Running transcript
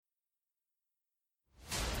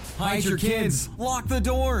Hide your kids. Lock the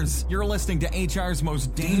doors. You're listening to HR's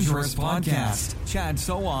most dangerous podcast. Chad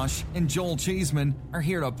Sowash and Joel Cheeseman are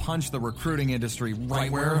here to punch the recruiting industry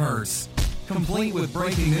right where it hurts. Complete with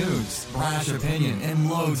breaking news, brash opinion, and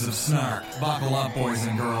loads of snark. Buckle up, boys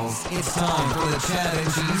and girls. It's time for the Chad and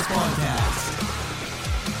Cheese Podcast.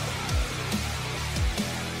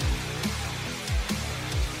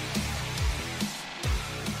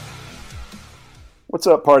 What's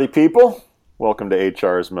up, party people? Welcome to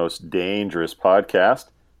HR's most dangerous podcast.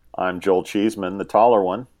 I'm Joel Cheeseman, the taller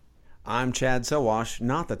one. I'm Chad Sowash,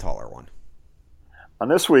 not the taller one. On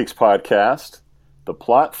this week's podcast, the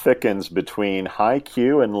plot thickens between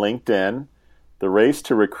HiQ and LinkedIn, the race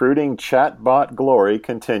to recruiting chatbot glory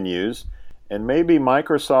continues, and maybe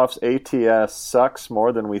Microsoft's ATS sucks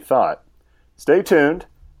more than we thought. Stay tuned.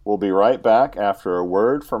 We'll be right back after a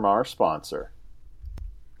word from our sponsor.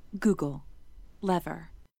 Google, Lever,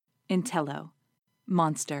 Intello,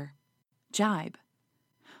 Monster, Jibe.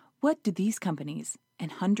 What do these companies and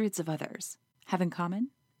hundreds of others have in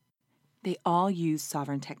common? They all use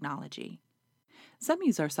sovereign technology. Some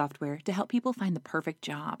use our software to help people find the perfect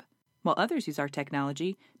job, while others use our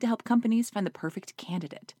technology to help companies find the perfect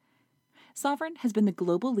candidate. Sovereign has been the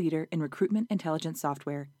global leader in recruitment intelligence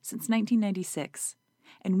software since 1996,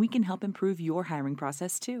 and we can help improve your hiring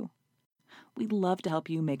process too. We'd love to help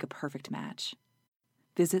you make a perfect match.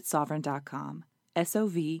 Visit sovereign.com,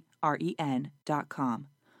 SOVREN.com,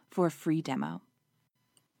 for a free demo.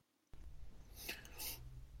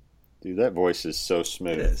 Dude, that voice is so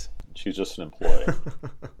smooth. It is. She's just an employee.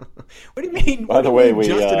 What do you mean? By the way,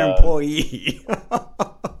 just an employee.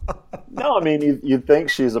 No, I mean you'd think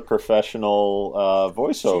she's a professional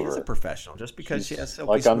voiceover. She is a professional, just because she has silky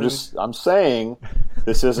like smooth. I'm saying,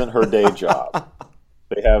 this isn't her day job.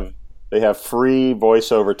 They have free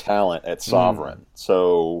voiceover talent at Sovereign.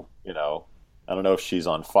 So, I don't know if she's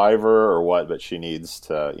on Fiverr or what, but she needs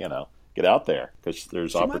to, get out there because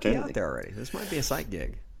there's opportunity. She might be out there already. This might be a side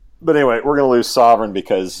gig. But anyway, we're going to lose Sovereign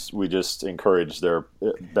because we just encourage their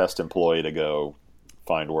best employee to go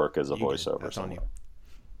find work as a voiceover. That's on you.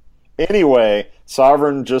 Anyway,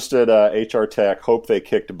 Sovereign just did HR Tech. Hope they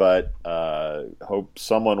kicked butt. Hope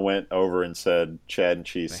someone went over and said Chad and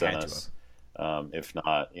Cheese sent us. If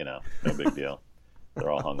not, no big deal.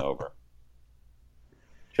 They're all hungover.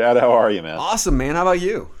 Chad, how are you, man? Awesome, man. How about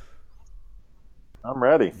you? I'm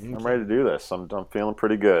ready. I'm ready to do this. I'm feeling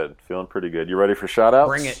pretty good. You ready for shout-outs?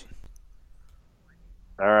 Bring it.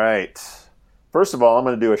 All right. First of all, I'm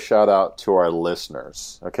going to do a shout-out to our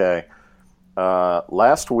listeners, okay?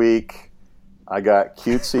 Last week, I got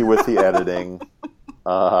cutesy with the editing.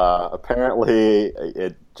 Apparently,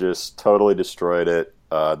 it just totally destroyed it.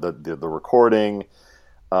 The recording.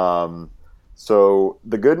 So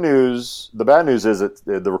the bad news is that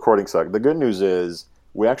the recording sucked. The good news is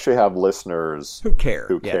we actually have listeners who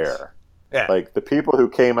care. Yeah. Like the people who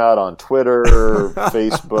came out on Twitter,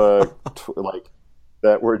 Facebook,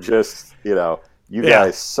 that were just, you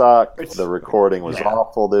guys suck. The recording was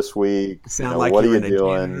awful this week. Sound like what you're are in you a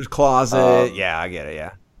doing? janitor's closet. Yeah, I get it.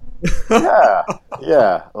 Yeah.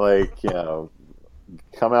 Yeah.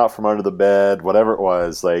 Come out from under the bed, whatever it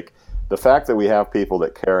was. Like the fact that we have people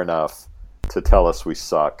that care enough to tell us we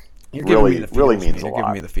suck really means a lot. You're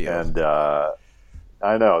giving me the feels. And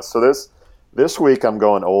I know. So this week I'm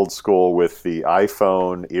going old school with the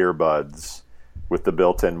iPhone earbuds with the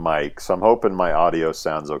built-in mic. So I'm hoping my audio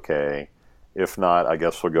sounds okay. If not, I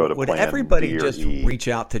guess we'll go to Would plan everybody D or just E. reach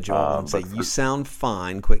out to Joel and say, you sound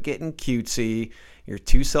fine. Quit getting cutesy. You're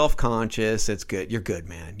too self-conscious. It's good. You're good,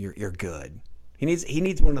 man. You're good. He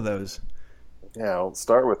needs one of those. Yeah, I'll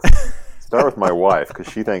start with my wife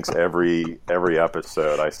because she thinks every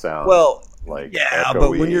episode I sound like but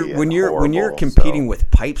when you're competing with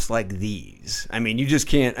pipes like these, I mean, you just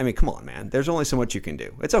can't. I mean, come on, man. There's only so much you can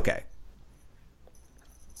do. It's okay.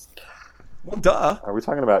 Well, duh. Are we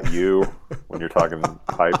talking about you when you're talking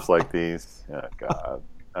pipes like these? Oh, God.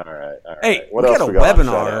 All right. Hey, what we else got a we got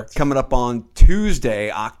webinar coming up on Tuesday,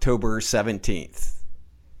 October 17th,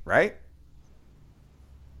 right?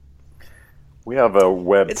 We have a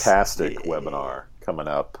webtastic webinar coming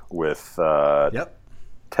up with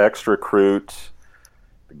Text Recruit,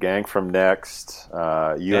 the gang from Next.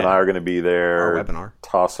 You and I are going to be there, our webinar,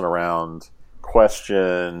 tossing around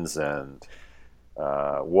questions and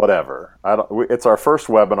whatever. It's our first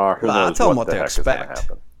webinar. Who knows tell them what the to heck is going to expect.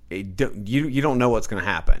 happen? you don't know what's going to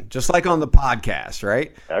happen. Just like on the podcast,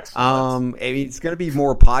 right? Excellent. I mean, it's going to be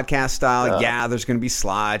more podcast style. Yeah, there's going to be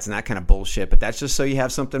slides and that kind of bullshit, but that's just so you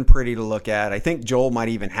have something pretty to look at. I think Joel might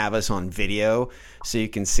even have us on video so you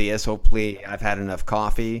can see us. Hopefully, I've had enough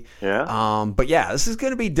coffee. Yeah. But yeah, this is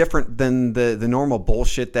going to be different than the normal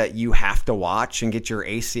bullshit that you have to watch and get your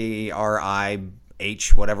ACRIH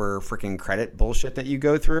whatever freaking credit bullshit that you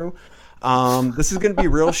go through. This is going to be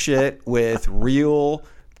real shit with real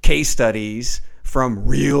case studies from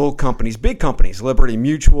real companies, big companies, Liberty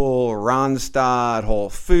Mutual, Randstad, Whole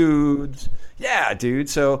Foods. Yeah, dude.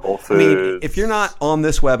 So, I mean, if you're not on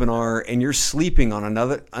this webinar and you're sleeping on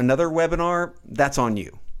another webinar, that's on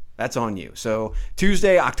you. That's on you. So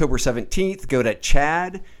Tuesday, October 17th, go to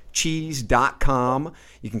chadcheese.com.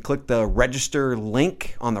 You can click the register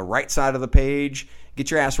link on the right side of the page.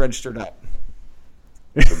 Get your ass registered up.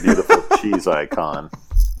 It's a beautiful cheese icon.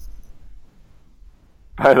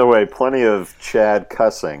 By the way, plenty of Chad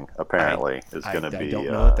cussing apparently is going to be. I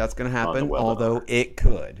don't know if that's going to happen, although it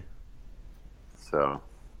could. So,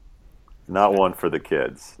 not one for the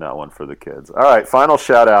kids. Not one for the kids. All right, final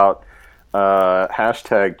shout out.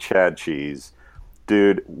 Hashtag Chad Cheese.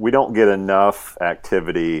 Dude, we don't get enough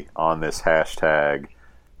activity on this hashtag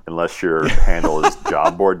unless your handle is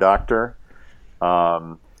Job Board Doctor.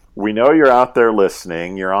 We know you're out there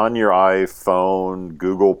listening. You're on your iPhone,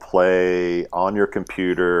 Google Play, on your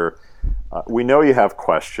computer. We know you have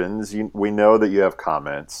questions. We know that you have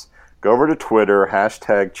comments. Go over to Twitter,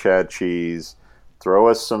 hashtag ChadCheese. Throw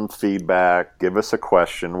us some feedback. Give us a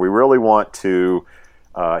question. We really want to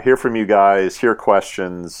hear from you guys, hear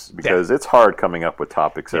questions, because it's hard coming up with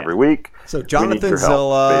topics every week. So Jonathan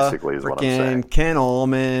Zilla, basically is what I'm saying. Ken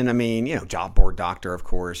Ullman, I mean, Job Board Doctor, of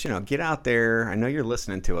course. Get out there. I know you're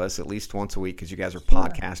listening to us at least once a week because you guys are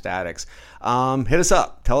podcast addicts. Hit us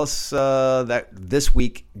up. Tell us that this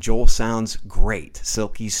week Joel sounds great,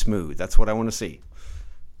 silky smooth. That's what I want to see.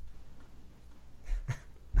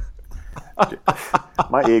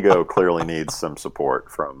 My ego clearly needs some support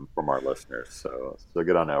from our listeners, so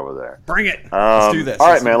get on over there. Bring it. Let's do this. All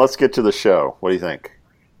right, man. Let's get to the show. What do you think?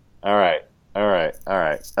 All right.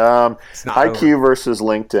 IQ versus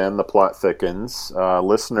LinkedIn. The plot thickens.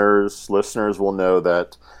 Listeners will know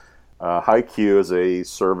that HiQ is a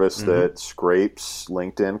service that scrapes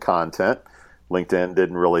LinkedIn content. LinkedIn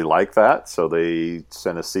didn't really like that, so they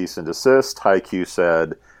sent a cease and desist. HiQ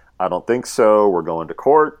said, "I don't think so. We're going to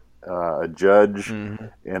court." A judge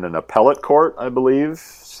in an appellate court, I believe,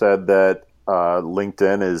 said that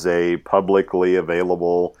LinkedIn is a publicly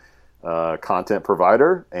available content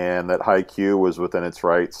provider and that HiQ was within its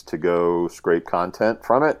rights to go scrape content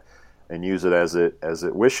from it and use it as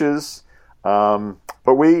it wishes.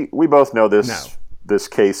 But we both know this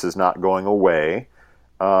case is not going away.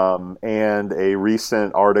 And a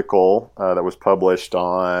recent article that was published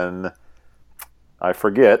on, I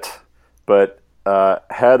forget, but well,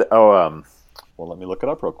 let me look it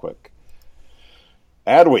up real quick.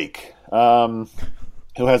 Adweek,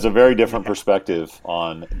 who has a very different perspective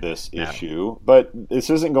on this issue, but this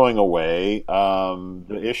isn't going away.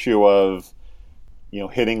 The issue of,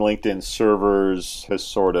 hitting LinkedIn servers has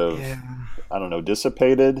sort of,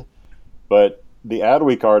 dissipated, but the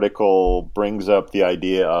Adweek article brings up the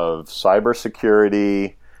idea of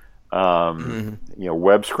cybersecurity,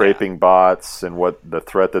 web scraping bots and what the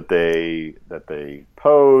threat that they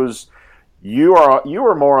pose. You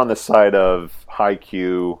are more on the side of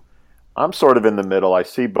HiQ. I'm sort of in the middle. I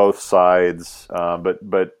see both sides,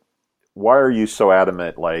 but why are you so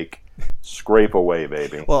adamant? Like, scrape away,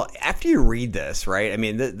 baby. Well, after you read this, right? I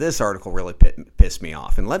mean, this article really pissed me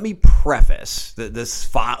off. And let me preface this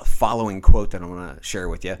following quote that I'm going to share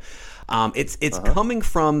with you. It's coming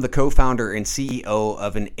from the co-founder and CEO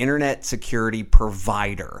of an internet security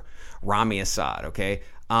provider, Rami Assad. Okay.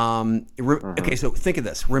 Okay. So think of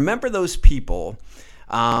this. Remember those people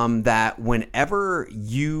that whenever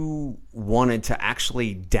you wanted to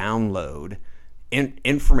actually download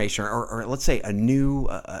information or let's say a new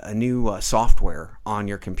software on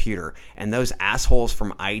your computer, and those assholes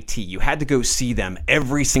from IT, you had to go see them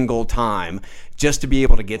every single time just to be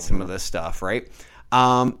able to get some of this stuff, right?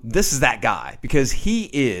 This is that guy, because he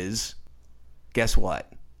is, guess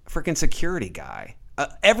what? A freaking security guy.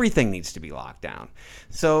 Everything needs to be locked down.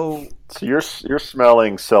 So you're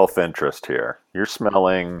smelling self-interest here. You're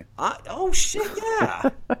smelling. Oh shit! Yeah.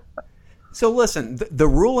 So listen, the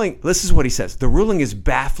ruling. This is what he says. The ruling is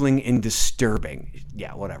baffling and disturbing.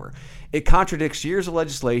 Yeah, whatever. It contradicts years of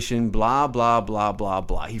legislation. Blah blah blah blah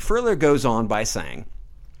blah. He further goes on by saying,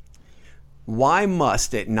 Why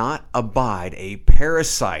must it not abide a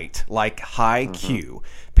parasite like HiQ,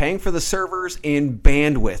 paying for the servers and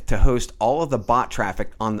bandwidth to host all of the bot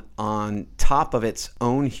traffic on top of its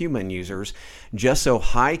own human users, just so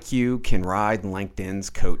HiQ can ride LinkedIn's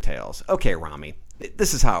coattails? Okay, Rami,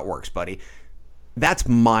 this is how it works, buddy. That's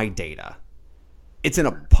my data. It's in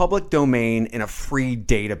a public domain in a free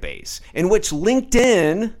database in which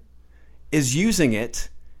LinkedIn is using it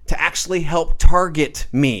to actually help target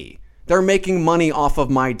me. They're making money off of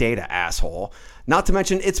my data, asshole. Not to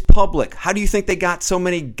mention it's public. How do you think they got so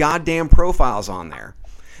many goddamn profiles on there?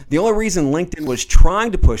 The only reason LinkedIn was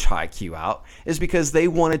trying to push HiQ out is because they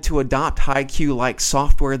wanted to adopt HiQ-like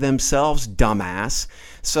software themselves, dumbass.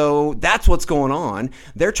 So that's what's going on.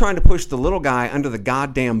 They're trying to push the little guy under the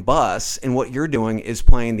goddamn bus, and what you're doing is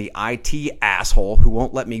playing the IT asshole who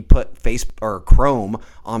won't let me put Chrome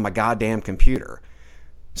on my goddamn computer.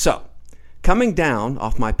 So, coming down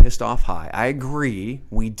off my pissed off high, I agree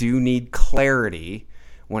we do need clarity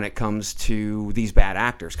when it comes to these bad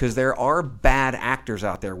actors, because there are bad actors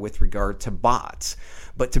out there with regard to bots.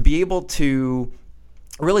 But to be able to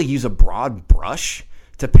really use a broad brush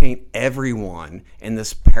to paint everyone in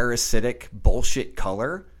this parasitic bullshit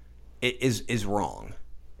color, it is wrong.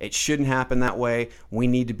 It shouldn't happen that way. We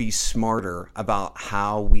need to be smarter about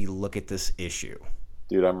how we look at this issue.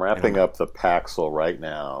 Dude, I'm wrapping up the Paxil right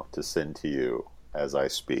now to send to you as I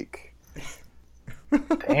speak.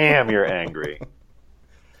 Damn, you're angry.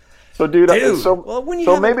 So, dude,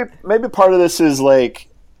 maybe part of this is like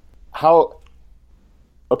how.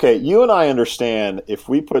 Okay, you and I understand if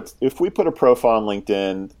we put a profile on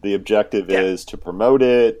LinkedIn, the objective is to promote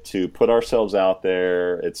it, to put ourselves out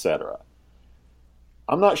there, etc.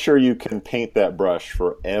 I'm not sure you can paint that brush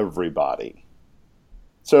for everybody.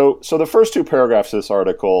 So the first two paragraphs of this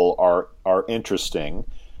article are interesting,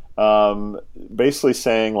 basically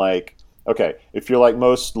saying like, okay, if you're like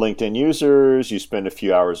most LinkedIn users, you spend a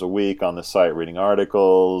few hours a week on the site reading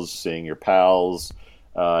articles, seeing your pals,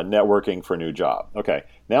 networking for a new job. Okay,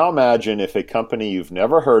 now imagine if a company you've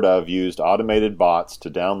never heard of used automated bots to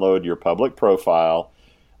download your public profile,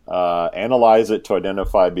 analyze it to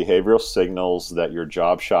identify behavioral signals that you're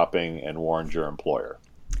job shopping, and warned your employer.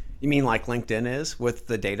 You mean like LinkedIn is with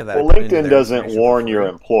the data that? Well, LinkedIn doesn't warn your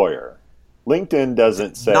employer. LinkedIn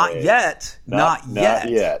doesn't say not yet. Not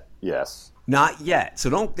yet. Yes. Not yet.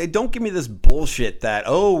 So don't give me this bullshit that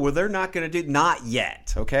they're not going to do. Not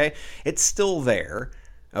yet. Okay, it's still there.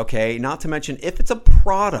 Okay, not to mention if it's a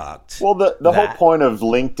product. Well, the whole point of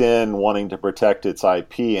LinkedIn wanting to protect its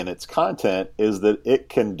IP and its content is that it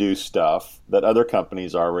can do stuff that other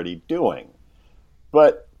companies are already doing,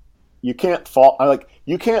 but you can't fault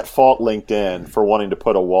LinkedIn for wanting to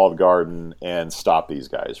put a walled garden and stop these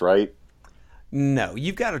guys, right? No,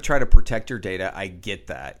 you've got to try to protect your data. I get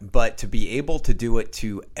that. But to be able to do it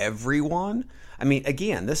to everyone, I mean,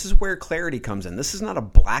 again, this is where clarity comes in. This is not a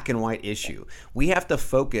black and white issue. We have to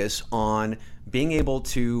focus on being able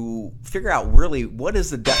to figure out really what is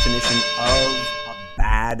the definition of a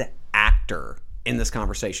bad actor in this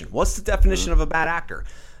conversation. What's the definition of a bad actor?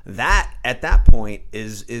 That at that point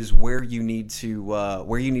is where you need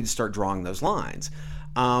to start drawing those lines.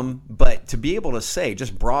 But to be able to say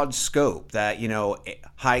just broad scope that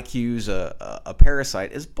HiQ's a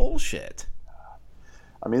parasite is bullshit.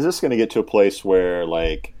 I mean, is this going to get to a place where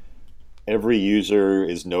like every user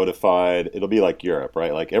is notified? It'll be like Europe,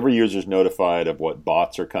 right? Like every user is notified of what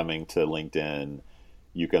bots are coming to LinkedIn.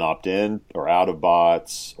 You can opt in or out of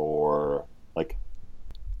bots, or like.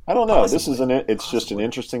 I don't know. Possibly. It's just an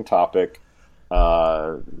interesting topic.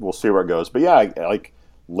 We'll see where it goes. But yeah, like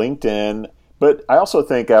LinkedIn. But I also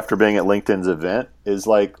think after being at LinkedIn's event is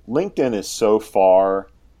like LinkedIn is so far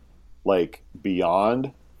like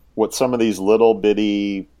beyond what some of these little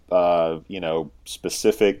bitty,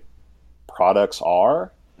 specific products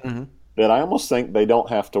are, that I almost think they don't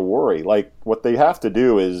have to worry. Like what they have to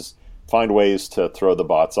do is find ways to throw the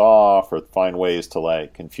bots off, or find ways to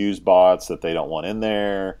like confuse bots that they don't want in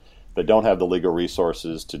there, that don't have the legal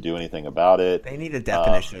resources to do anything about it. They need a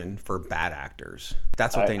definition for bad actors.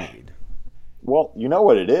 That's what they need. Well, you know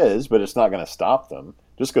what it is, but it's not going to stop them.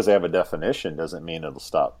 Just because they have a definition doesn't mean it'll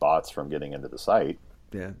stop bots from getting into the site.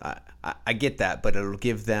 Yeah, I get that, but it'll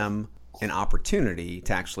give them an opportunity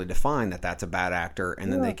to actually define that that's a bad actor,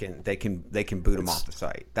 and then they can boot them off the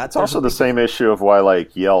site. That's also the same issue of why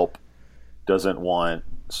like Yelp doesn't want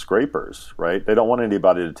scrapers, right? They don't want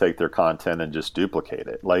anybody to take their content and just duplicate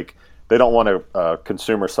it. Like they don't want a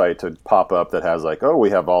consumer site to pop up that has like, we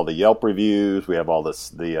have all the Yelp reviews, we have all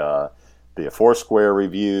the Foursquare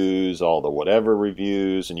reviews, all the whatever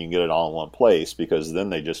reviews, and you can get it all in one place, because then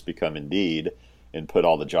they just become Indeed, and put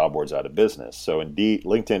all the job boards out of business. So indeed,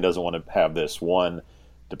 LinkedIn doesn't want to have this one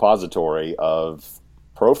depository of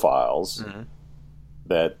profiles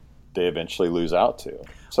that they eventually lose out to.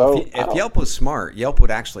 So if Yelp was smart, Yelp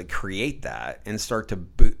would actually create that and start to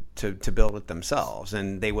build it themselves,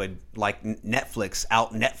 and they would, like Netflix,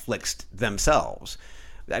 out Netflixed themselves.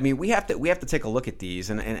 I mean, we have to take a look at these,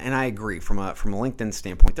 and I agree from a LinkedIn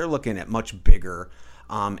standpoint, they're looking at much bigger.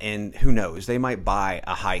 And who knows, they might buy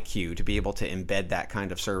a HiQ to be able to embed that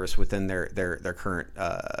kind of service within their current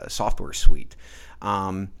software suite,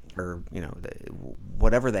 or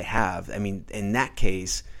whatever they have. I mean, in that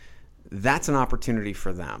case, that's an opportunity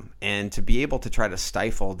for them. And to be able to try to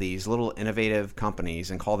stifle these little innovative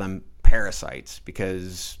companies and call them parasites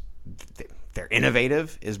because they're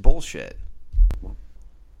innovative is bullshit.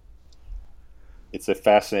 It's a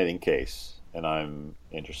fascinating case, and I'm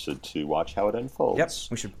interested to watch how it unfolds. Yep,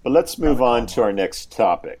 we should. But let's move on to our next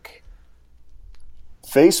topic.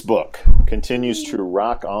 Facebook continues to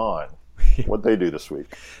rock on. What'd they do this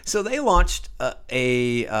week? So they launched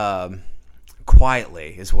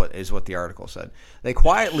quietly is what the article said. They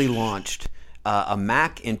quietly launched a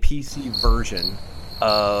Mac and PC version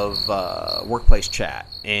of workplace chat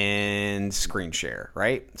and screen share,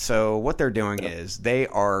 right? So what they're doing is they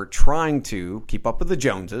are trying to keep up with the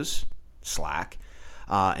Joneses, Slack,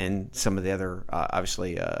 and some of the other,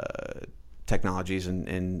 obviously, technologies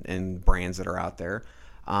and brands that are out there,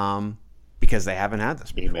 because they haven't had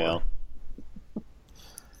this before. Email.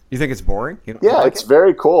 You think it's boring? It's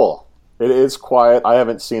very cool. It is quiet. I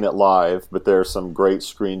haven't seen it live, but there are some great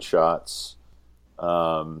screenshots.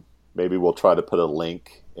 Maybe we'll try to put a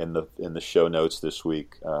link in the show notes this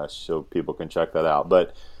week so people can check that out.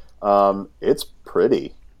 But it's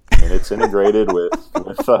pretty, and it's integrated with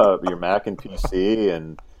your Mac and PC,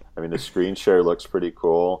 and I mean the screen share looks pretty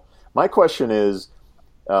cool. My question is,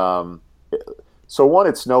 so one,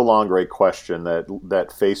 it's no longer a question that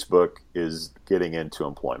Facebook is getting into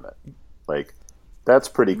employment. Like, that's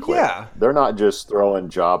pretty clear. Yeah. They're not just throwing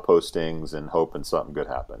job postings and hoping something good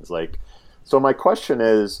happens. Like, so my question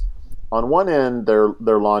is, on one end, they're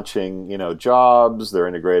launching, jobs. They're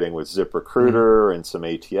integrating with ZipRecruiter and some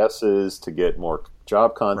ATSs to get more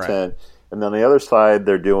job content. Right. And then on the other side,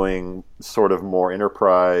 they're doing sort of more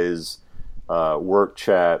enterprise work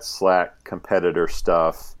chat, Slack competitor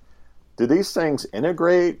stuff. Do these things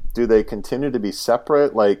integrate? Do they continue to be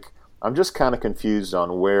separate? Like, I'm just kind of confused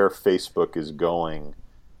on where Facebook is going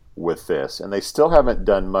with this. And they still haven't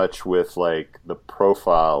done much with, like, the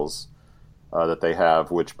profiles that they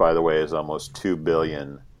have, which, by the way, is almost 2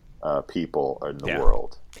 billion people in the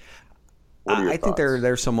world. I think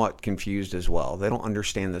they're somewhat confused as well. They don't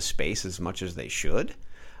understand the space as much as they should.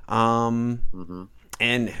 And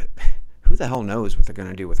who the hell knows what they're going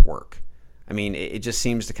to do with work? I mean, it just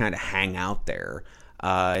seems to kind of hang out there.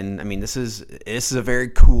 And I mean, this is a very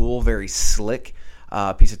cool, very slick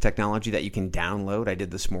piece of technology that you can download. I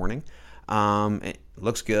did this morning. It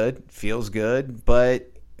looks good, feels good,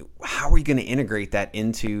 but how are you going to integrate that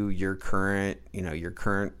into your current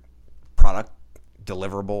product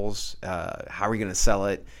deliverables? How are you going to sell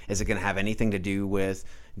it? Is it going to have anything to do with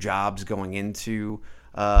jobs going into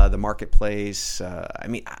the marketplace? I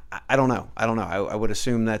mean, I don't know. I would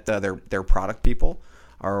assume that their product people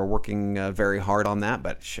are working very hard on that,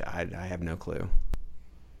 but I have no clue.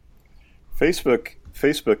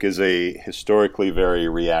 Facebook is a historically very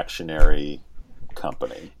reactionary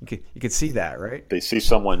company. You could see that, right? They see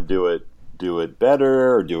someone do it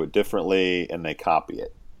better or do it differently, and they copy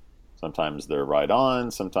it. Sometimes they're right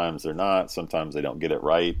on, sometimes they're not. Sometimes they don't get it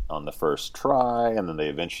right on the first try, and then they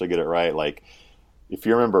eventually get it right. Like, if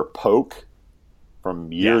you remember Poke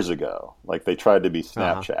from years ago, like they tried to be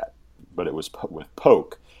Snapchat, but it was with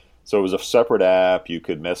Poke. So it was a separate app. You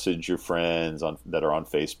could message your friends that are on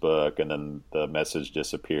Facebook, and then the message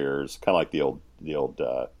disappears, kind of like the old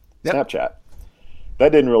Snapchat.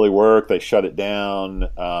 That didn't really work. They shut it down,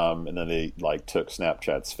 and then they took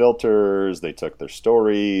Snapchat's filters. They took their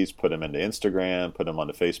stories, put them into Instagram, put them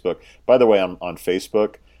onto Facebook. By the way, on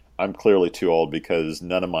Facebook, I'm clearly too old because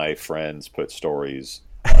none of my friends put stories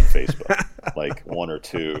on Facebook, like one or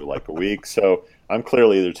two, like a week. So I'm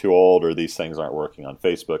clearly either too old or these things aren't working on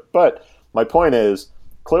Facebook. But my point is,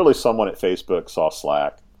 clearly someone at Facebook saw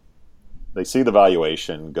Slack. They see the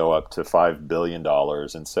valuation go up to $5 billion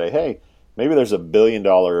and say, hey, maybe there's $1 billion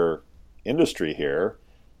industry here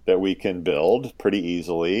that we can build pretty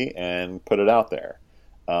easily and put it out there.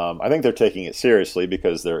 I think they're taking it seriously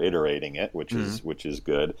because they're iterating it, which is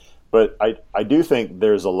good. But I do think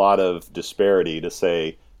there's a lot of disparity to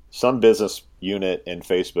say some business unit in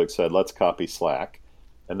Facebook said, let's copy Slack.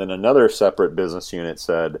 And then another separate business unit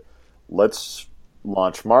said, let's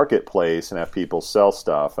launch marketplace and have people sell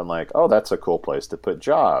stuff, and like, oh, that's a cool place to put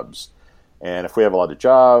jobs. And if we have a lot of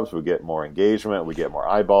jobs, we get more engagement, we get more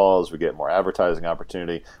eyeballs, we get more advertising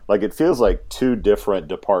opportunity. Like, it feels like two different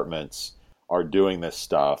departments are doing this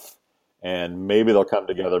stuff, and maybe they'll come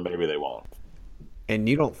together, maybe they won't. And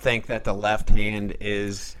you don't think that the left hand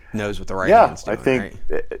knows what the right hand's doing, I think,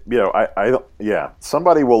 right?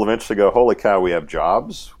 somebody will eventually go, holy cow, we have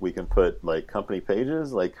jobs. We can put like company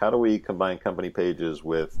pages. Like, how do we combine company pages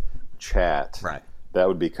with chat? Right. That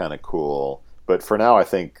would be kind of cool. But for now, I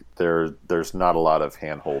think there's not a lot of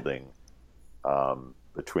hand holding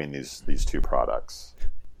between these two products.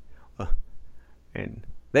 And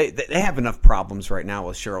they have enough problems right now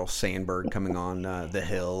with Sheryl Sandberg coming on the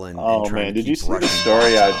Hill and oh trying man, to did you keep see the Russian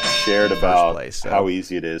story I bots out shared in the about first place, how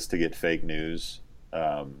easy it is to get fake news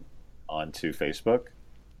onto Facebook?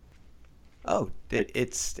 Oh,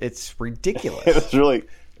 it's ridiculous. It's really.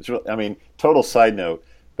 I mean, total side note,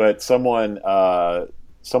 but someone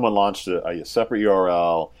launched a separate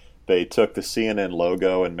URL. They took the CNN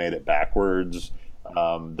logo and made it backwards.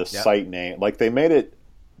 The site name, like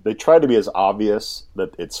they tried to be as obvious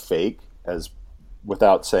that it's fake as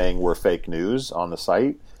without saying we're fake news on the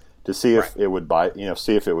site to see if it would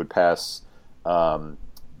see if it would pass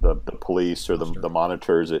the police or the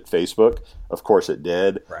monitors at Facebook. Of course it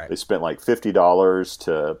did. Right. They spent like $50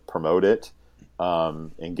 to promote it.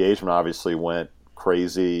 Engagement obviously went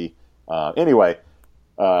crazy. Anyway,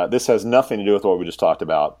 this has nothing to do with what we just talked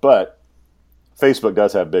about, but Facebook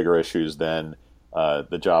does have bigger issues than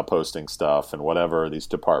the job posting stuff and whatever. These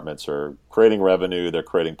departments are creating revenue, they're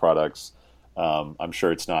creating products. I'm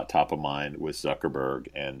sure it's not top of mind with Zuckerberg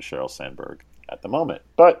and Sheryl Sandberg at the moment,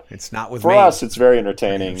 but it's not with for me. us. It's very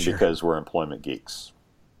entertaining Sure. because we're employment geeks.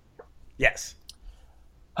 Yes.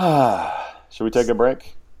 Should we take a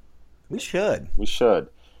break? We should. We should.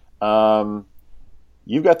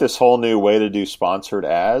 You've got this whole new way to do sponsored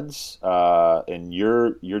ads, and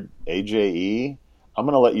you're AJE. I'm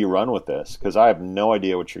going to let you run with this because I have no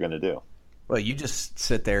idea what you're going to do. Well, you just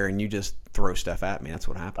sit there and you just throw stuff at me. That's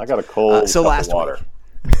what happens. I got a cold cup of water.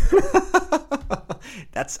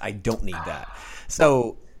 I don't need that.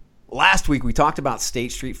 So last week we talked about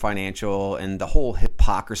State Street Financial and the whole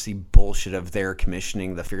hypocrisy bullshit of their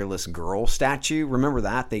commissioning the Fearless Girl statue. Remember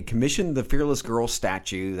that? They commissioned the Fearless Girl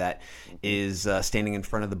statue that is standing in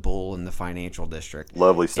front of the bull in the financial district.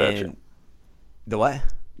 Lovely statue. And the what?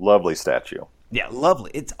 Lovely statue. Yeah,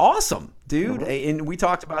 lovely. It's awesome, dude. Mm-hmm. And we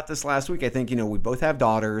talked about this last week. I think, we both have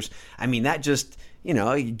daughters. I mean, that just,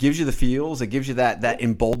 it gives you the feels. It gives you that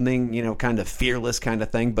emboldening, kind of fearless kind of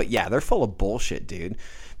thing. But yeah, they're full of bullshit, dude,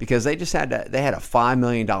 because they just had a $5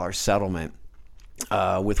 million settlement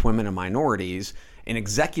with women and minorities in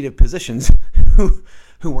executive positions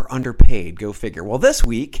who were underpaid. Go figure. Well, this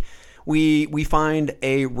week we find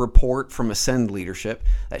a report from Ascend Leadership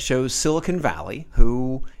that shows Silicon Valley,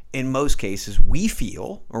 who in most cases we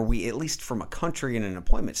feel, or we at least from a country and an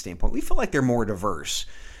employment standpoint, we feel like they're more diverse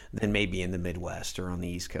than maybe in the Midwest or on the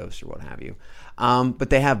East Coast or what have you. But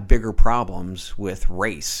they have bigger problems with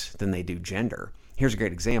race than they do gender. Here's a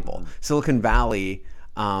great example. Silicon Valley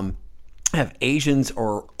have Asians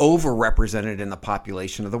are overrepresented in the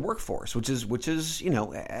population of the workforce, which is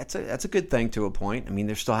that's a good thing to a point. I mean,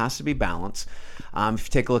 there still has to be balance. If you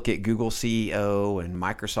take a look at Google CEO and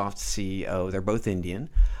Microsoft CEO, they're both Indian.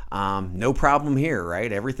 No problem here,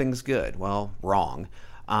 right? Everything's good. Well, wrong.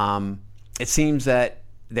 It seems that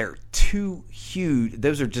they're too huge.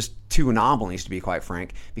 Those are just two anomalies, to be quite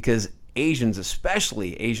frank, because Asians,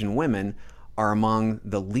 especially Asian women, are among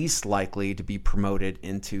the least likely to be promoted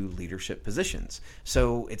into leadership positions.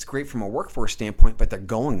 So it's great from a workforce standpoint, but they're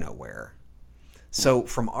going nowhere. So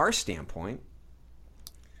from our standpoint,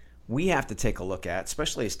 we have to take a look at,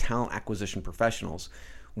 especially as talent acquisition professionals,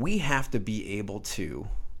 we have to be able to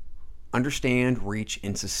understand, reach,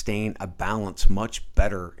 and sustain a balance much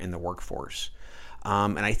better in the workforce.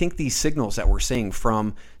 And I think these signals that we're seeing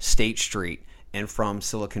from State Street and from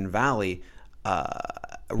Silicon Valley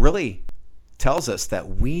really tells us that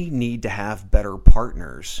we need to have better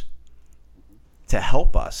partners to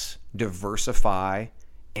help us diversify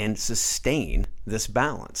and sustain this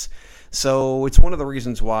balance. So it's one of the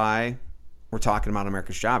reasons why we're talking about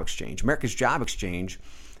America's Job Exchange. America's Job Exchange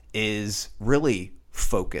is really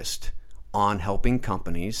focused on helping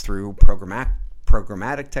companies through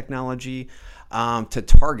programmatic technology to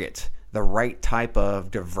target the right type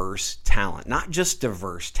of diverse talent, not just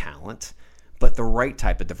diverse talent, but the right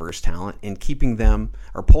type of diverse talent, and keeping them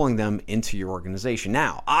or pulling them into your organization.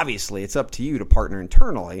 Now, obviously, it's up to you to partner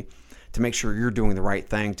internally to make sure you're doing the right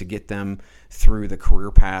thing to get them through the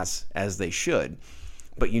career paths as they should.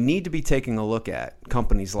 But you need to be taking a look at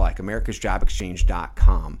companies like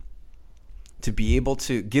americasjobexchange.com to be able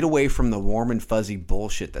to get away from the warm and fuzzy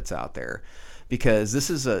bullshit that's out there, because this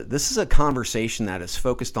is a conversation that is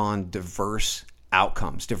focused on diverse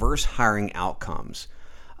outcomes, diverse hiring outcomes,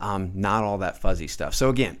 not all that fuzzy stuff. So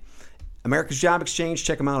again, America's Job Exchange,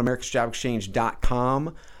 check them out,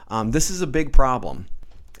 americasjobexchange.com. This is a big problem,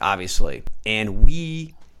 obviously, and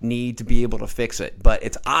we need to be able to fix it. But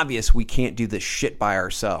it's obvious we can't do this shit by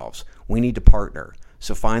ourselves. We need to partner.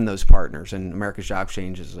 So find those partners, and America's Job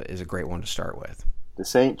Exchange is a great one to start with.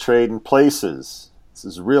 This ain't trading places. This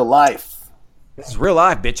is real life. This is real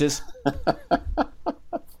life, bitches.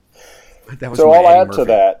 So I'll add to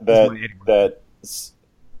that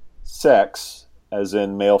sex, as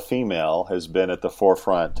in male-female, has been at the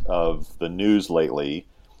forefront of the news lately.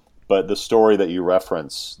 But the story that you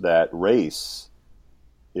reference, that race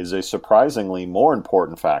is a surprisingly more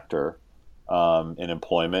important factor in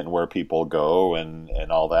employment and where people go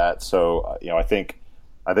and all that. So I think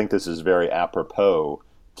this is very apropos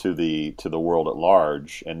to the world at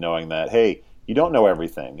large, and knowing that, hey, you don't know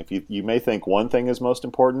everything. If you may think one thing is most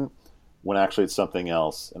important, when actually it's something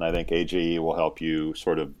else. And I think AJE will help you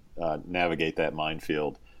sort of navigate that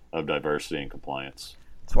minefield of diversity and compliance.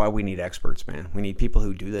 That's why we need experts, man. We need people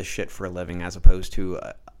who do this shit for a living, as opposed to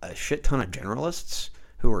a shit ton of generalists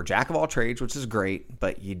who are jack of all trades, which is great,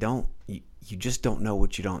 but you just don't know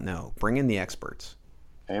what you don't know. Bring in the experts.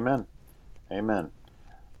 Amen.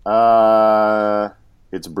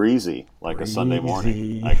 It's breezy, like a Sunday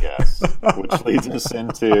morning, I guess, which leads us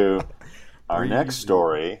into our next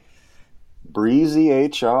story, Breezy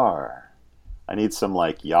HR. I need some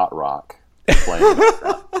yacht rock playing.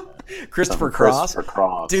 Christopher Cross.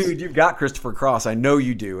 Dude, you've got Christopher Cross. I know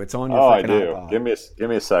you do. It's on your fucking iPod. Give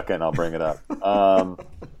me a second. I'll bring it up.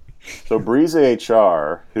 So Breezy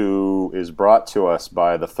HR, who is brought to us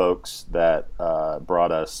by the folks that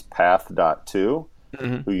brought us Path.2,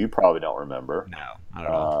 who you probably don't remember. No, I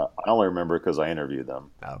don't know. I only remember because I interviewed them.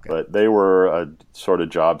 Okay. But they were a sort of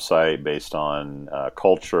job site based on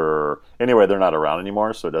culture. Anyway, they're not around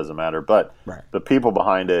anymore, so it doesn't matter. But the people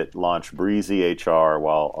behind it launched Breezy HR a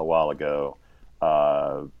while ago,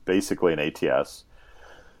 basically an ATS.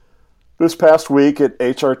 This past week at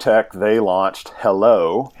HR Tech, they launched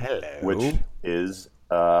Hello, which is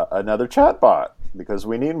another chatbot, because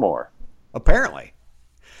we need more. Apparently.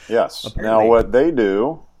 Yes. Now, what they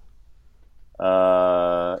do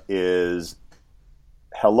is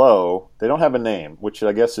Hello. They don't have a name, which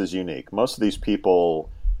I guess is unique. Most of these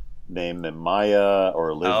people name them Maya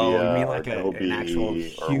or Olivia, you mean like or Toby, an actual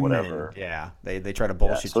human, or whatever. Yeah, they try to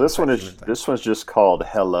bullshit. So this one's just called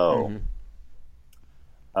Hello.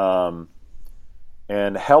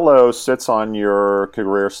 And Hello sits on your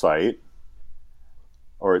career site,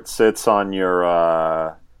 or it sits on your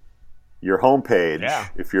homepage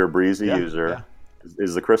if you're a Breezy user. Yeah.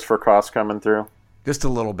 Is the Christopher Cross coming through? Just a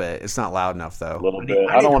little bit. It's not loud enough, though. A little bit.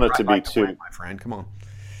 I don't want it to be too. My friend, come on.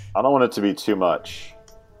 I don't want it to be too much.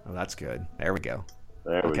 Oh, that's good. There we go.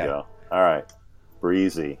 There we go. All right,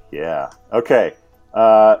 Breezy. Yeah. Okay.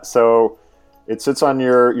 So it sits on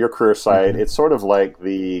your career site. It's sort of like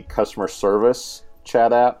the customer service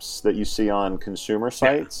chat apps that you see on consumer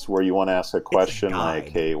sites, where you want to ask a question like,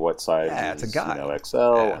 "Hey, what size is it's a guide.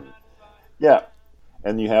 XL?"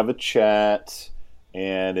 And you have a chat,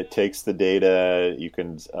 and it takes the data. You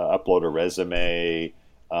can upload a resume.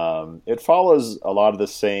 It follows a lot of the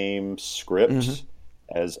same script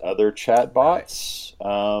as other chatbots,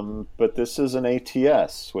 but this is an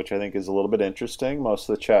ATS, which I think is a little bit interesting. Most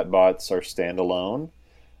of the chatbots are standalone.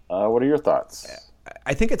 What are your thoughts?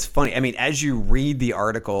 I think it's funny. I mean, as you read the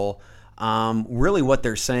article, really what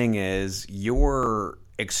they're saying is your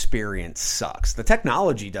experience sucks. The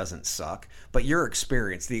technology doesn't suck, but your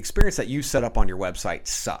experience, the experience that you set up on your website,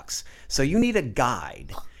 sucks. So you need a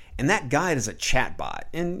guide, and that guide is a chatbot.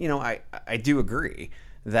 And, I do agree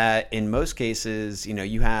that in most cases,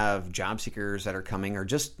 you have job seekers that are coming, or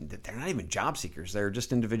they're not even job seekers. They're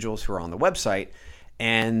just individuals who are on the website,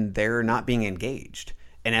 and they're not being engaged.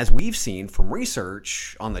 And as we've seen from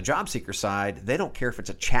research on the job seeker side, they don't care if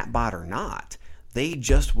it's a chatbot or not. They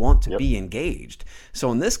just want to be engaged.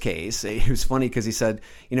 So in this case, it was funny because he said,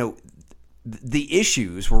 the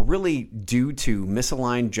issues were really due to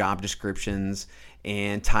misaligned job descriptions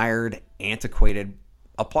and tired, antiquated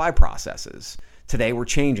apply processes. Today, we're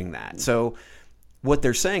changing that. So what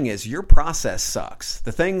they're saying is your process sucks.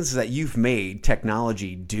 The things that you've made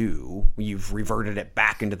technology do, you've reverted it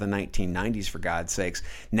back into the 1990s, for God's sakes.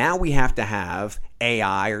 Now we have to have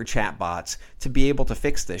AI or chatbots to be able to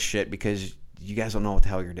fix this shit, because you guys don't know what the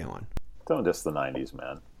hell you're doing. Don't diss the 90s,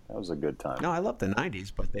 man. That was a good time. No, I love the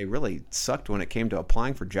 90s, but they really sucked when it came to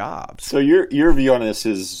applying for jobs. So your view on this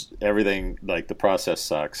is everything, like the process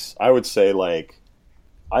sucks. I would say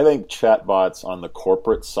I think chatbots on the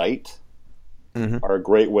corporate site are a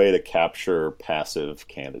great way to capture passive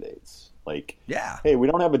candidates. Hey, we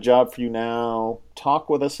don't have a job for you now. Talk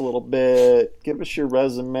with us a little bit. Give us your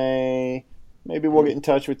resume. Maybe we'll get in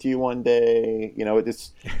touch with you one day.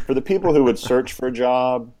 It's for the people who would search for a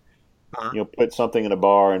job. Put something in a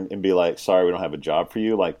bar and be like, sorry, we don't have a job for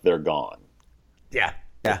you. They're gone. Yeah.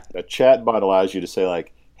 A chat bot allows you to say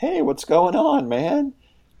hey, what's going on, man?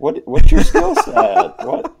 What's your skill set?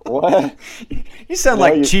 What? You sound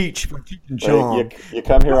like Cheech from Cheech and Chong. You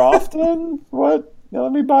come here often? What?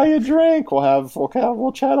 Let me buy you a drink.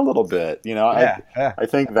 We'll chat a little bit. I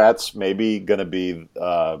think that's maybe going to be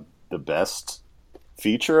the best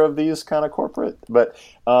feature of these kind of corporate. But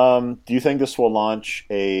do you think this will launch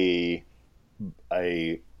a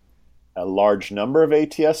large number of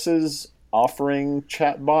ATSs offering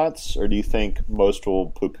chatbots, or do you think most will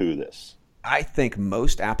poo-poo this? I think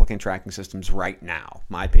most applicant tracking systems right now,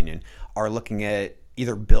 my opinion, are looking at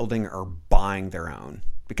either building or buying their own.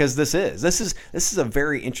 Because this is a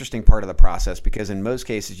very interesting part of the process, because in most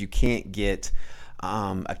cases you can't get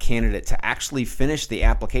a candidate to actually finish the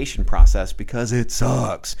application process because it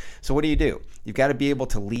sucks. So what do? You've got to be able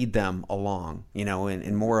to lead them along,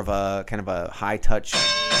 in more of a kind of a high touch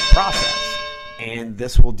process. And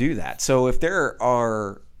this will do that. So if there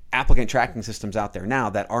are applicant tracking systems out there now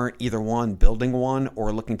that aren't either one building one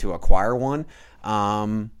or looking to acquire one,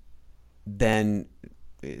 then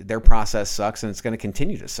their process sucks and it's going to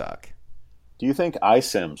continue to suck. Do you think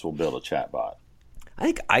iCIMS will build a chatbot? I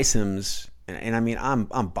think iCIMS, and I mean, I'm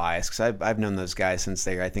biased because I've known those guys since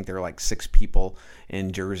I think they're like 6 people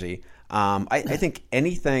in Jersey. I think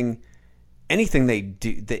anything they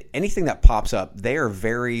do, anything that pops up, they are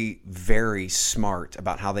very, very smart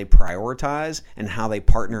about how they prioritize and how they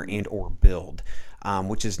partner and or build,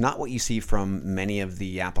 which is not what you see from many of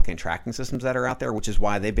the applicant tracking systems that are out there, which is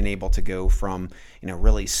why they've been able to go from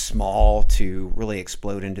really small to really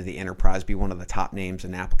explode into the enterprise, be one of the top names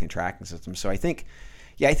in applicant tracking systems. So I think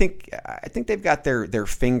they've got their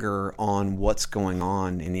finger on what's going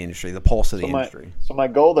on in the industry, the pulse of the industry. So my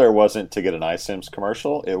goal there wasn't to get an iCIMS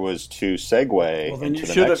commercial; it was to segue into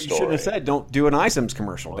the next story. You should have said, "Don't do an iCIMS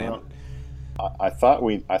commercial." Damn it! I thought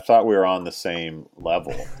we were on the same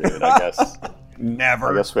level, dude. I guess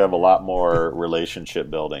never. I guess we have a lot more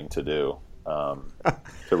relationship building to do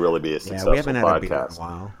to really be a successful we haven't had podcast. A beer in a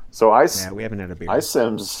while. So we haven't had a beer.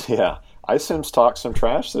 iCIMS talked some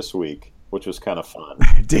trash this week, which was kind of fun.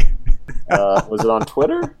 Was it on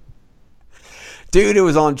Twitter? Dude, it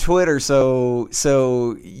was on Twitter. So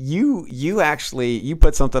you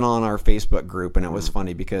put something on our Facebook group, and it was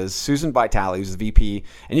funny because Susan Vitale, who's the VP,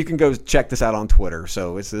 and you can go check this out on Twitter.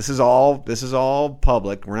 So this is all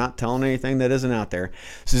public. We're not telling anything that isn't out there.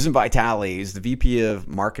 Susan Vitale is the VP of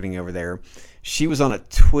marketing over there. She was on a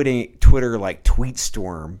Twitter like tweet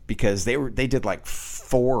storm because they did like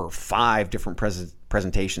 4 or 5 different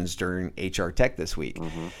presentations during HR Tech this week.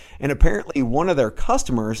 And apparently one of their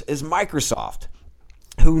customers is Microsoft,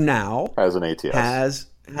 who now has an ATS.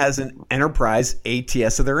 Has an enterprise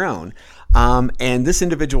ATS of their own. And this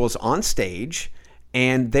individual is on stage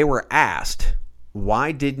and they were asked,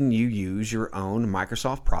 why didn't you use your own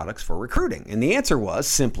Microsoft products for recruiting? And the answer was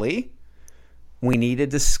simply, we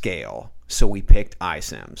needed to scale, so we picked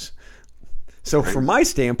iCIMS. So from my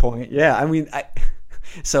standpoint,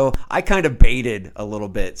 so I kind of baited a little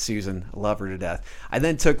bit Susan. I love her to death. I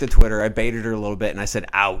then took to Twitter. I baited her a little bit, and I said,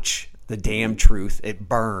 ouch, the damn truth. It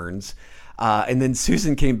burns. And then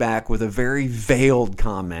Susan came back with a very veiled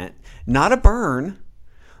comment. Not a burn.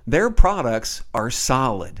 Their products are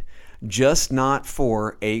solid, just not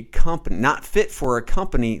for a company, not fit for a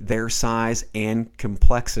company their size and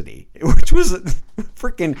complexity, which was a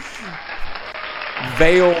freaking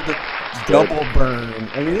veiled double burn.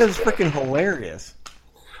 I mean, it was freaking hilarious.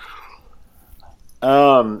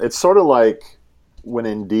 It's sort of like when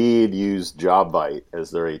Indeed used JobBite as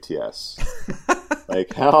their ATS.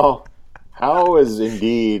 Like how is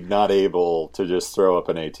Indeed not able to just throw up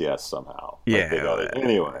an ATS somehow?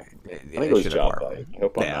 Anyway, I think it was JobBite. I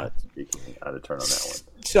hope I'm not speaking out of turn on that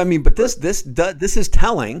one. So I mean, but this is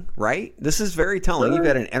telling, right? This is very telling. You've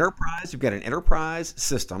got an enterprise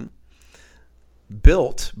system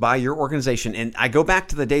built by your organization, and I go back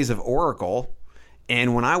to the days of Oracle.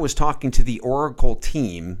 And when I was talking to the Oracle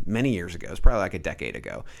team many years ago, it's probably like a decade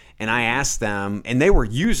ago, and I asked them, and they were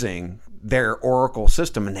using their Oracle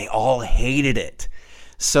system, and they all hated it.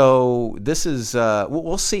 So this is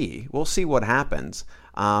we'll see what happens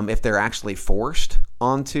if they're actually forced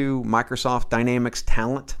onto Microsoft Dynamics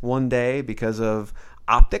Talent one day because of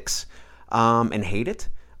optics and hate it.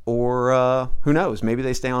 Or who knows, maybe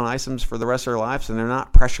they stay on iCIMS for the rest of their lives and they're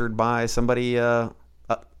not pressured by somebody up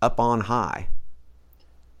on high.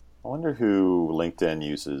 I wonder who LinkedIn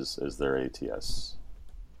uses as their ATS.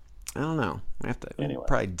 I don't know. We have to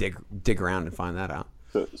probably dig around and find that out.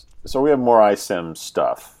 So we have more iCIMS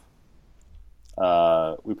stuff.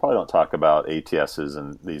 We probably don't talk about ATSs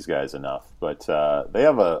and these guys enough, but they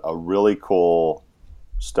have a really cool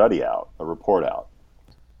study out, a report out.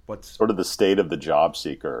 What's sort of the state of the job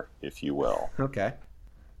seeker, if you will. Okay.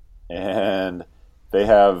 And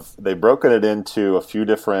they've broken it into a few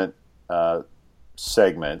different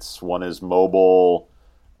segments. One is mobile.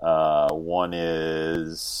 One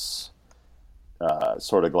is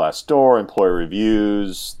sort of Glassdoor, employee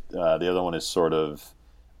reviews. The other one is sort of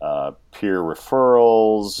peer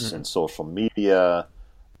referrals and social media.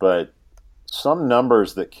 But some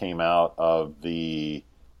numbers that came out of the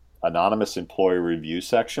anonymous employee review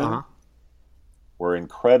section were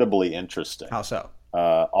incredibly interesting. How so?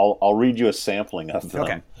 I'll read you a sampling of them.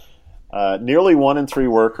 Okay. Nearly 1 in 3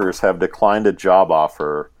 workers have declined a job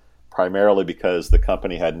offer primarily because the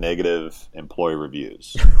company had negative employee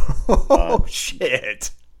reviews.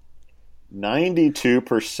 Shit.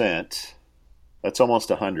 92%, that's almost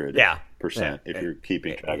 100%, if you're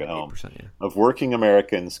keeping track at home, of working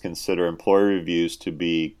Americans consider employee reviews to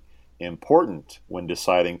be important when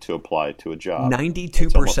deciding to apply to a job.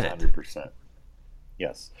 92%. Almost 100%.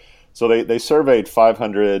 Yes. So they surveyed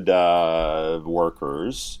 500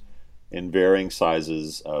 workers in varying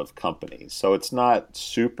sizes of companies. So it's not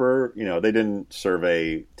super, they didn't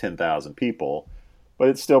survey 10,000 people, but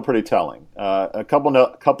it's still pretty telling. A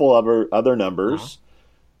couple other numbers.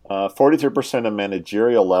 43% of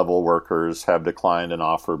managerial level workers have declined an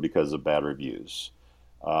offer because of bad reviews.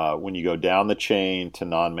 When you go down the chain to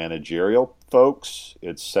non-managerial folks,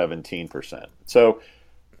 it's 17%. So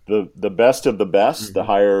the best of the best, the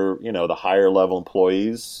higher level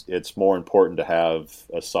employees, it's more important to have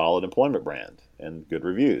a solid employment brand and good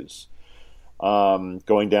reviews.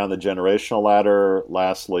 Going down the generational ladder,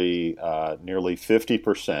 lastly, nearly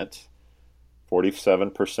 47%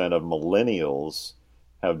 of millennials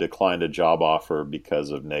have declined a job offer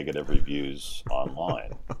because of negative reviews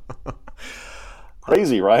online.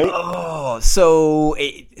 Crazy, right? Oh, so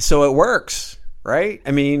it works, right?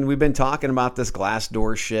 I mean, we've been talking about this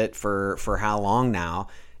Glassdoor shit for how long now,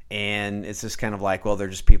 and it's just kind of like, well, they're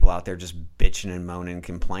just people out there just bitching and moaning and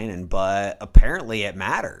complaining, but apparently it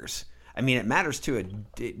matters. I mean, it matters to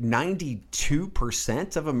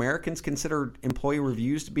 92% of Americans consider employee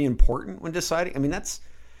reviews to be important when deciding. I mean, that's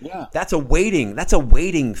a weighting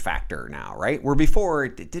factor now, right? Where before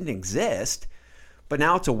it didn't exist. But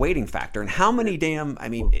now it's a weighting factor. And how many damn, I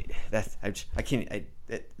mean, this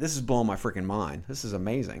is blowing my freaking mind. This is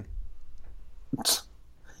amazing.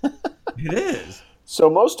 It is. So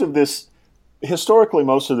historically,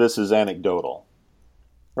 most of this is anecdotal,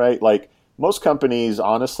 right? Like most companies,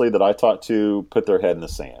 honestly, that I talk to put their head in the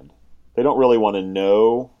sand. They don't really want to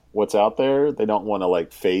know what's out there. They don't want to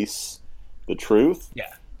face the truth.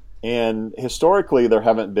 Yeah. And historically, there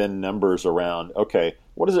haven't been numbers around, okay,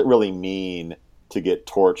 what does it really mean to get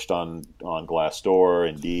torched on Glassdoor,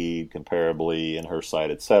 Indeed, Comparably, and her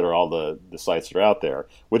site, et cetera, all the sites that are out there,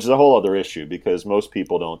 which is a whole other issue because most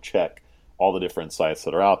people don't check all the different sites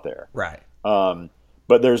that are out there. Right.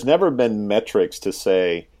 But there's never been metrics to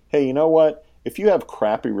say, hey, you know what? If you have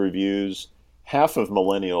crappy reviews, half of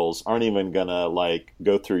millennials aren't even going to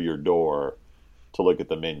go through your door to look at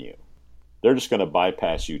the menu. They're just going to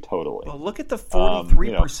bypass you totally. Well, look at the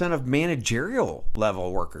 43% of managerial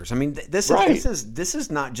level workers. I mean, this is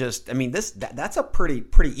not just. I mean, that's a pretty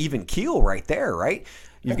even keel right there, right?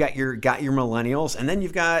 You've got your millennials, and then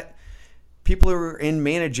you've got people who are in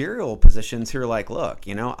managerial positions who are like, look,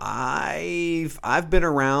 I've been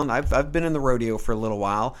around, I've been in the rodeo for a little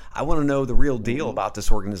while. I want to know the real deal about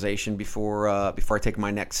this organization before I take my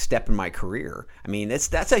next step in my career. I mean,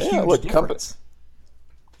 that's a huge difference.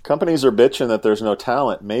 Companies are bitching that there's no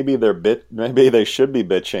talent. Maybe they should be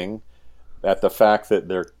bitching at the fact that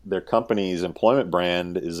their company's employment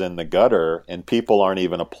brand is in the gutter and people aren't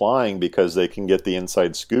even applying because they can get the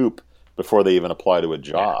inside scoop before they even apply to a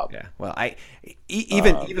job. Yeah. Well,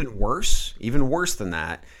 even worse than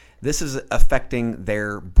that. This is affecting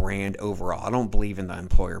their brand overall. I don't believe in the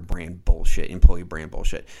employee brand bullshit.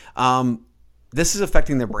 This is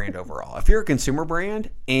affecting their brand overall. If you're a consumer brand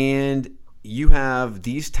and you have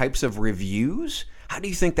these types of reviews, how do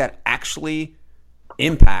you think that actually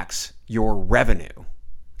impacts your revenue?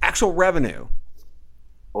 Actual revenue.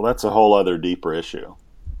 Well, that's a whole other deeper issue.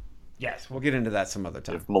 Yes, we'll get into that some other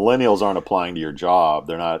time. If millennials aren't applying to your job,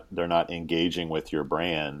 they're not engaging with your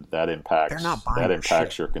brand. That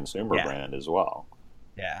impacts your consumer brand as well.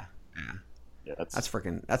 Yeah.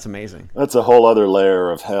 That's amazing. That's a whole other layer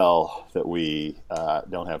of hell that we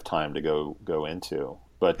don't have time to go into.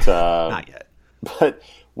 But not yet. But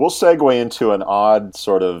we'll segue into an odd,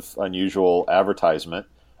 sort of unusual advertisement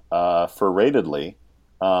for Ratedly.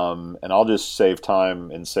 And I'll just save time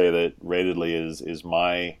and say that Ratedly is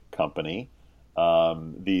my company.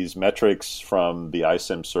 These metrics from the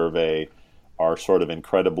ISIM survey are sort of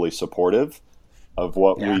incredibly supportive of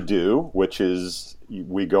what we do, which is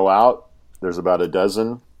we go out. There's about a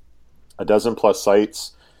dozen plus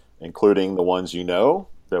sites, including the ones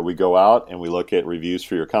that we go out and we look at reviews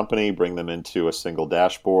for your company, bring them into a single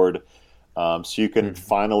dashboard, so you can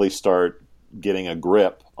finally start getting a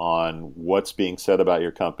grip on what's being said about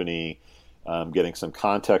your company, getting some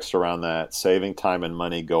context around that, saving time and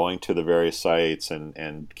money going to the various sites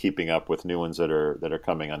and keeping up with new ones that are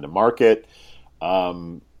coming onto market.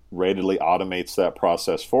 Ratedly automates that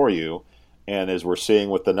process for you. And as we're seeing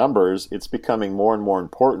with the numbers, it's becoming more and more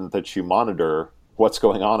important that you monitor what's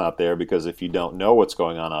going on out there, because if you don't know what's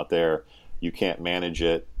going on out there, you can't manage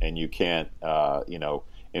it and you can't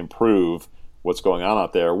improve what's going on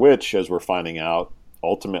out there, which, as we're finding out,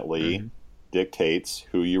 ultimately dictates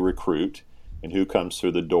who you recruit and who comes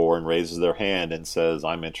through the door and raises their hand and says,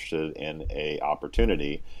 I'm interested in a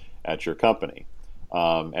opportunity at your company.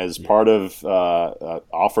 As part of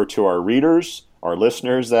offer to our readers, our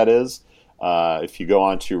listeners, that is, if you go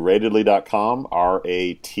on to ratedly.com,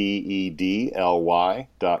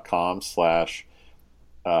 ratedly.com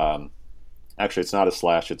 / actually, it's not a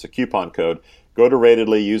slash, it's a coupon code. Go to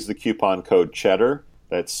Ratedly, use the coupon code CHEDDAR,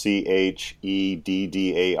 that's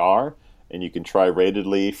CHEDDAR, and you can try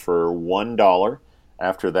Ratedly for $1.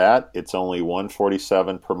 After that, it's only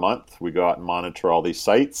 $147 per month. We go out and monitor all these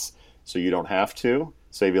sites, so you don't have to.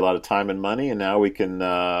 Save you a lot of time and money, and now we can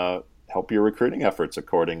help your recruiting efforts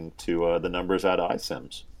according to the numbers out of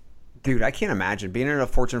iCIMS. Dude, I can't imagine being in a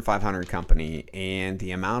Fortune 500 company and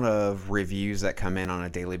the amount of reviews that come in on a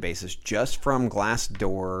daily basis just from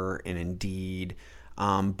Glassdoor and Indeed.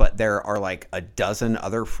 But there are like a dozen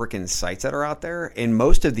other freaking sites that are out there. And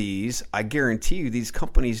most of these, I guarantee you, these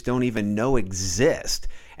companies don't even know exist.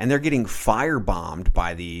 And they're getting firebombed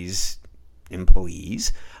by these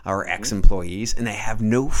employees or ex-employees, and they have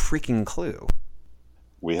no freaking clue.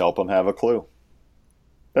 We help them have a clue.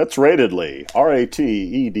 That's Ratedly,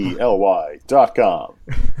 RATEDLY.com.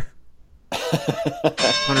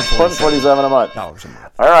 $147 a month.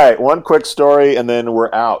 All right, one quick story, and then we're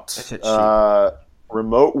out.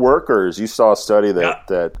 Remote workers. You saw a study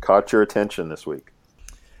that caught your attention this week.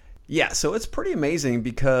 Yeah, so it's pretty amazing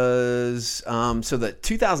because so the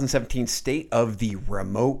 2017 State of the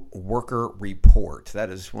Remote Worker Report, that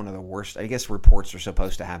is one of the worst. I guess reports are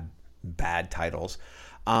supposed to have bad titles.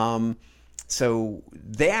 So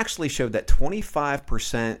they actually showed that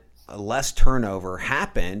 25% less turnover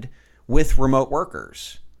happened with remote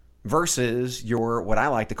workers versus your, what I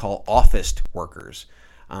like to call, officed workers,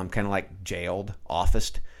 kind of like jailed,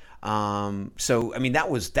 officed. So I mean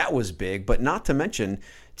that was big, but not to mention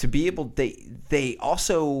to be able, they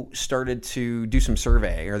also started to do some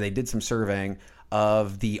survey, or they did some surveying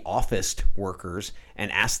of the officed workers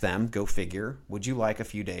and asked them, go figure, would you like a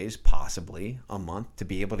few days, possibly a month, to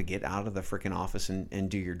be able to get out of the freaking office and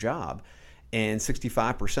do your job? And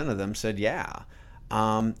 65% of them said yeah.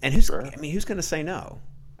 And who's going to say no?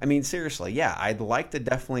 I mean, seriously, yeah, I'd like to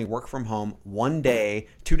definitely work from home 1 day,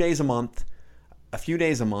 2 days a month, a few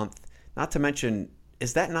days a month. Not to mention,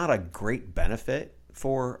 is that not a great benefit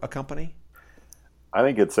for a company? I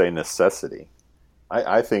think it's a necessity.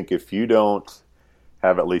 I think if you don't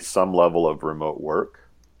have at least some level of remote work,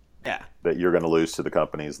 that you're going to lose to the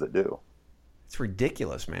companies that do. It's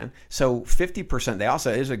ridiculous, man. So 50%, they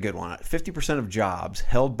also, is a good one, 50% of jobs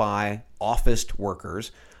held by officed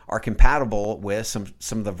workers are compatible with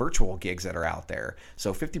some of the virtual gigs that are out there.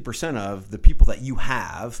 So 50% of the people that you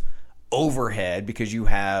have overhead, because you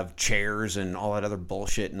have chairs and all that other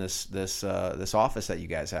bullshit in this office that you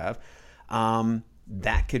guys have,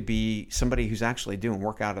 that could be somebody who's actually doing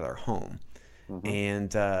work out of their home.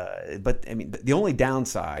 And but I mean, the only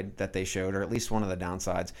downside that they showed, or at least one of the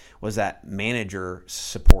downsides, was that manager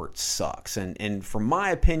support sucks. And from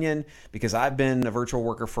my opinion, because I've been a virtual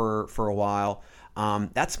worker for a while,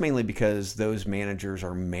 that's mainly because those managers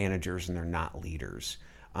are managers and they're not leaders.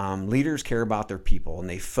 Leaders care about their people and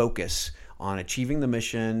they focus on achieving the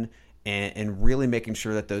mission and really making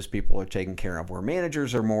sure that those people are taken care of, where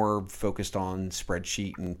managers are more focused on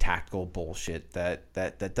spreadsheet and tactical bullshit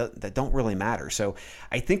that don't really matter. So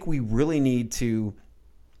I think we really need to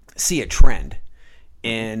see a trend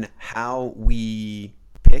in how we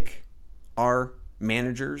pick our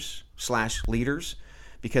managers / leaders,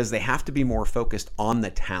 because they have to be more focused on the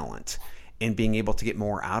talent and being able to get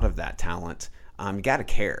more out of that talent. You got to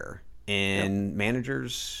care. And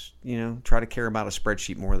managers, try to care about a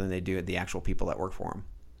spreadsheet more than they do the actual people that work for them.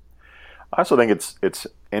 I also think it's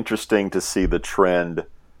interesting to see the trend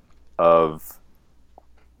of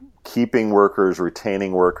keeping workers,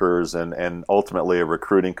 retaining workers, and ultimately a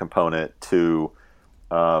recruiting component to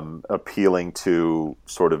appealing to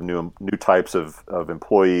sort of new types of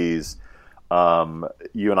employees.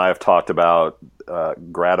 You and I have talked about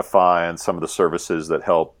Gratify and some of the services that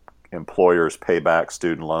help employers pay back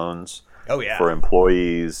student loans for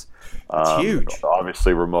employees. It's huge.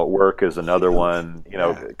 Obviously, remote work is another one.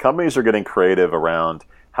 Companies are getting creative around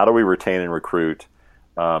how do we retain and recruit,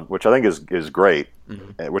 which I think is great,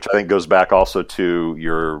 which I think goes back also to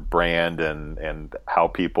your brand and how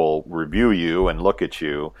people review you and look at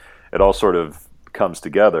you. It all sort of comes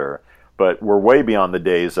together. But we're way beyond the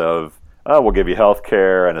days of, we'll give you health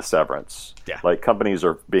care and a severance. Yeah. Like, companies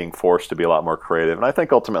are being forced to be a lot more creative. And I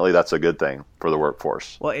think ultimately that's a good thing for the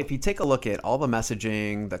workforce. Well, if you take a look at all the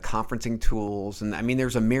messaging, the conferencing tools, and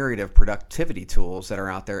there's a myriad of productivity tools that are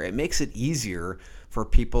out there, it makes it easier for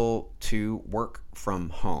people to work from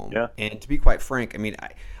home. Yeah. And to be quite frank,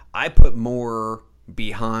 I put more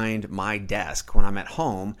behind my desk when I'm at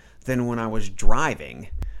home than when I was driving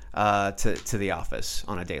to the office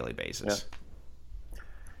on a daily basis.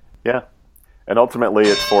 Yeah. And ultimately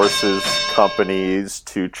it forces companies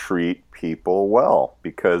to treat people well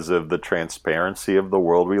because of the transparency of the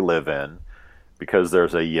world we live in, because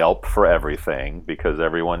there's a Yelp for everything, because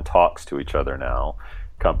everyone talks to each other now.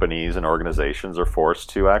 Companies and organizations are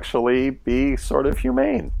forced to actually be sort of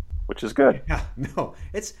humane, which is good. Yeah, no,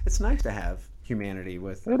 it's nice to have humanity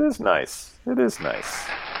with. It is nice. It is nice.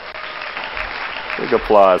 Big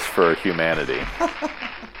applause for humanity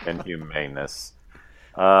and humaneness.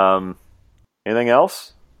 Anything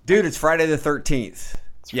else? Dude, it's Friday the 13th.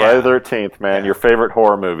 It's Friday the 13th, man. Yeah. Your favorite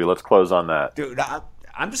horror movie. Let's close on that. Dude,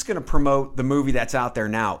 I'm just going to promote the movie that's out there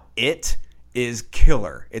now. It is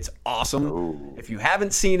killer. It's awesome. Ooh. If you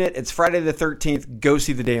haven't seen it, it's Friday the 13th. Go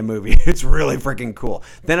see the damn movie. It's really freaking cool.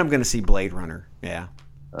 Then I'm going to see Blade Runner. Yeah.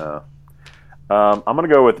 I'm going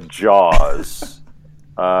to go with Jaws.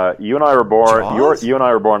 You and I were born. You and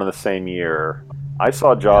I were born in the same year. I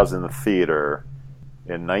saw Jaws in the theater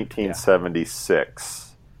in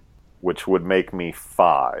 1976, which would make me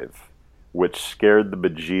 5, which scared the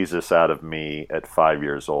bejesus out of me at 5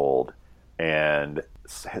 years old, and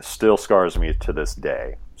still scars me to this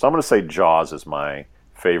day. So I'm going to say Jaws is my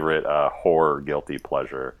favorite horror guilty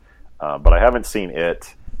pleasure, but I haven't seen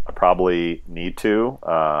it. I probably need to.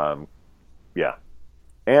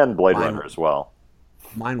 And Blade Runner as well.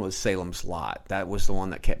 Mine was Salem's Lot. That was the one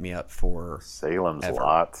that kept me up for Salem's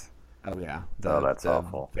Lot. Oh, yeah. That's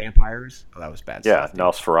awful. Vampires? Oh, that was bad stuff. Yeah,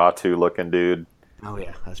 Nosferatu looking dude. Oh,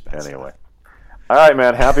 yeah, that's bad Anyway. stuff. All right,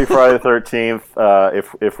 man. Happy Friday the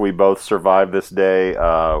 13th. If we both survive this day,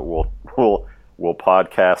 we'll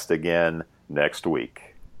podcast again next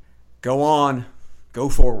week. Go on. Go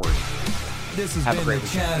forward. This has been the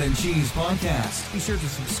Chad and Cheese Podcast. Be sure to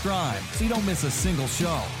subscribe so you don't miss a single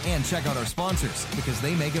show. And check out our sponsors because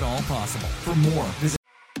they make it all possible. For more, visit.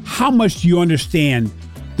 How much do you understand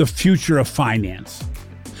the future of finance?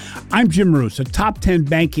 I'm Jim Roos, a top 10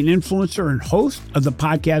 banking influencer and host of the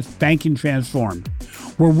podcast Banking Transformed,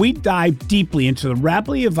 where we dive deeply into the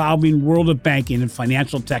rapidly evolving world of banking and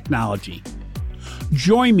financial technology.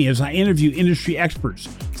 Join me as I interview industry experts,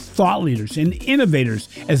 thought leaders, and innovators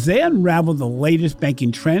as they unravel the latest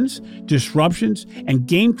banking trends, disruptions, and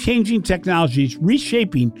game-changing technologies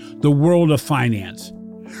reshaping the world of finance.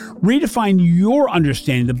 Redefine your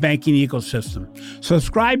understanding of the banking ecosystem.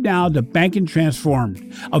 Subscribe now to Banking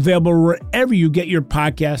Transformed, available wherever you get your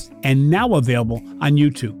podcast and now available on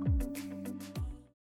YouTube.